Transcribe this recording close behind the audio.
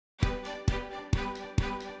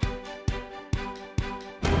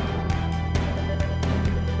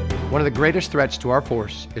One of the greatest threats to our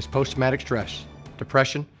force is post-traumatic stress,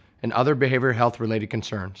 depression, and other behavioral health-related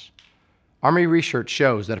concerns. Army research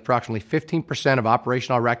shows that approximately 15% of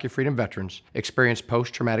operational Iraqi freedom veterans experience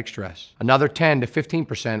post-traumatic stress. Another 10 to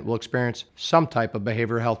 15% will experience some type of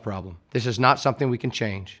behavioral health problem. This is not something we can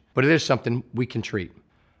change, but it is something we can treat.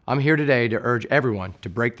 I'm here today to urge everyone to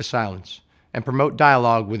break the silence and promote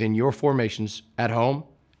dialogue within your formations at home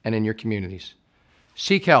and in your communities.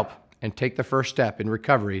 Seek help and take the first step in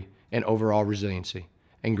recovery and overall resiliency.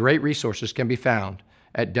 And great resources can be found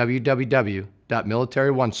at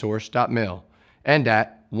www.militaryOneSource.mil and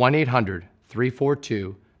at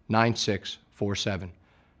 1-800-342-9647.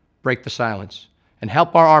 Break the silence and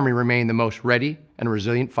help our Army remain the most ready and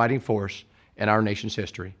resilient fighting force in our nation's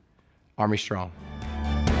history. Army strong.